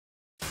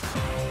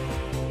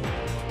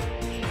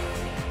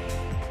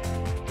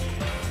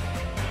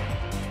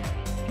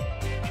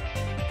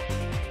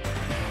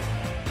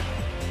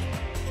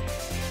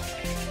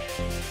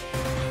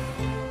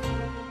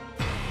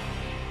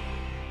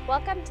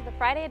Welcome to the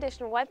Friday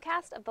edition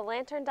webcast of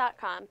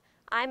thelantern.com.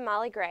 I'm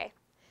Molly Gray.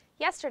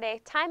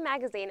 Yesterday, Time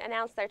magazine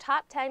announced their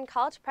top 10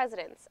 college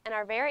presidents, and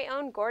our very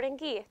own Gordon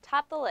Gee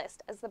topped the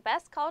list as the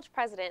best college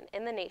president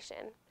in the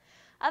nation.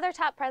 Other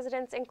top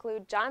presidents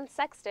include John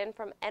Sexton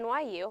from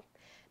NYU,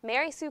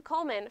 Mary Sue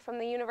Coleman from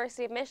the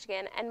University of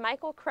Michigan, and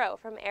Michael Crow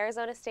from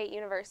Arizona State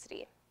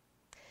University.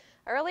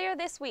 Earlier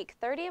this week,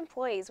 30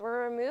 employees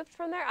were removed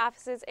from their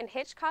offices in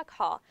Hitchcock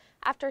Hall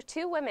after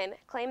two women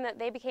claimed that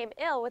they became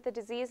ill with a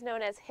disease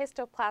known as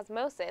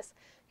histoplasmosis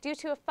due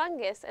to a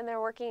fungus in their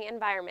working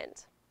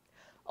environment.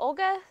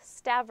 Olga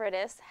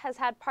Stavridis has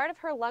had part of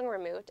her lung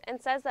removed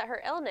and says that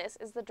her illness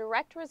is the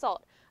direct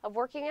result of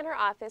working in her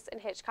office in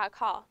Hitchcock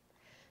Hall.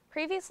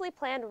 Previously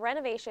planned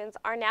renovations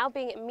are now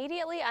being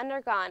immediately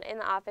undergone in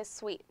the office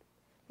suite.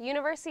 The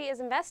university is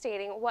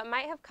investigating what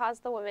might have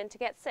caused the women to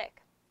get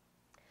sick.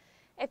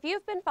 If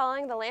you've been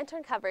following the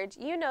Lantern coverage,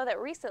 you know that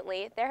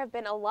recently there have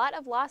been a lot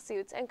of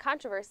lawsuits and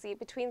controversy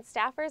between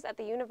staffers at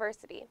the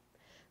university.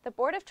 The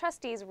Board of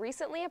Trustees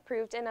recently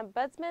approved an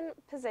ombudsman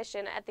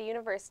position at the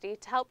university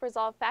to help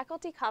resolve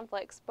faculty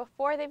conflicts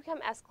before they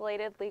become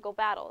escalated legal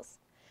battles.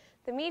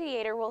 The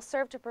mediator will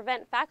serve to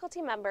prevent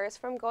faculty members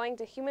from going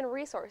to human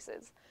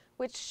resources,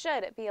 which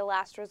should be a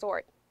last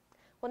resort.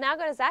 We'll now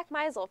go to Zach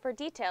Meisel for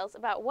details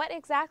about what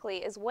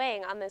exactly is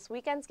weighing on this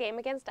weekend's game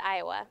against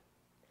Iowa.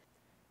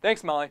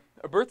 Thanks, Molly.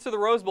 A berth to the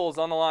Rose Bowl is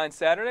on the line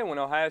Saturday when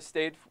Ohio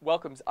State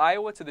welcomes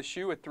Iowa to the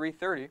Shoe at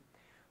 3:30.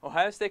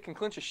 Ohio State can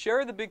clinch a share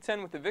of the Big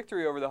Ten with the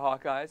victory over the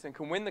Hawkeyes and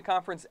can win the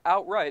conference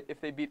outright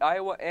if they beat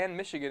Iowa and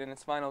Michigan in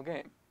its final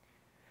game.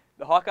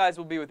 The Hawkeyes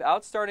will be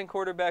without starting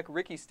quarterback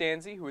Ricky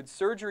Stanzi, who had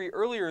surgery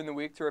earlier in the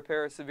week to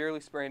repair a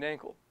severely sprained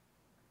ankle.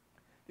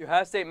 The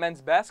Ohio State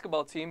men's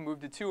basketball team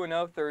moved to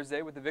 2-0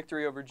 Thursday with the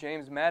victory over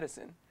James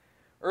Madison.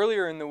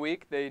 Earlier in the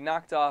week, they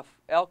knocked off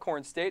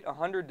Alcorn State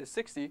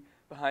 100-60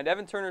 behind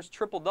Evan Turner's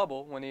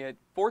triple-double when he had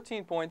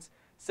 14 points,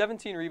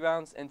 17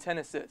 rebounds, and 10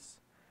 assists.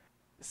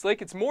 The slate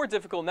gets more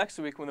difficult next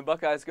week when the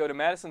Buckeyes go to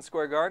Madison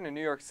Square Garden in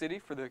New York City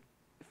for the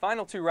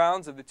final two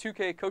rounds of the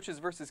 2K Coaches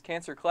vs.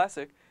 Cancer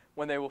Classic,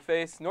 when they will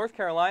face North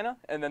Carolina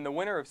and then the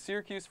winner of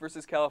Syracuse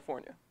vs.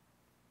 California.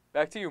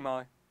 Back to you,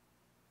 Molly.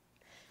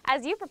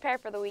 As you prepare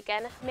for the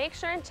weekend, make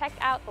sure and check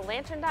out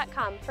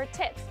thelantern.com for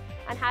tips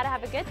on how to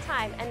have a good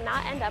time and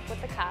not end up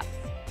with the cops.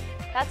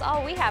 That's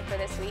all we have for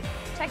this week.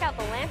 Check out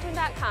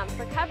thelantern.com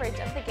for coverage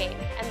of the game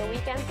and the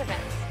weekend's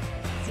events.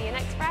 See you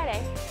next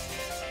Friday.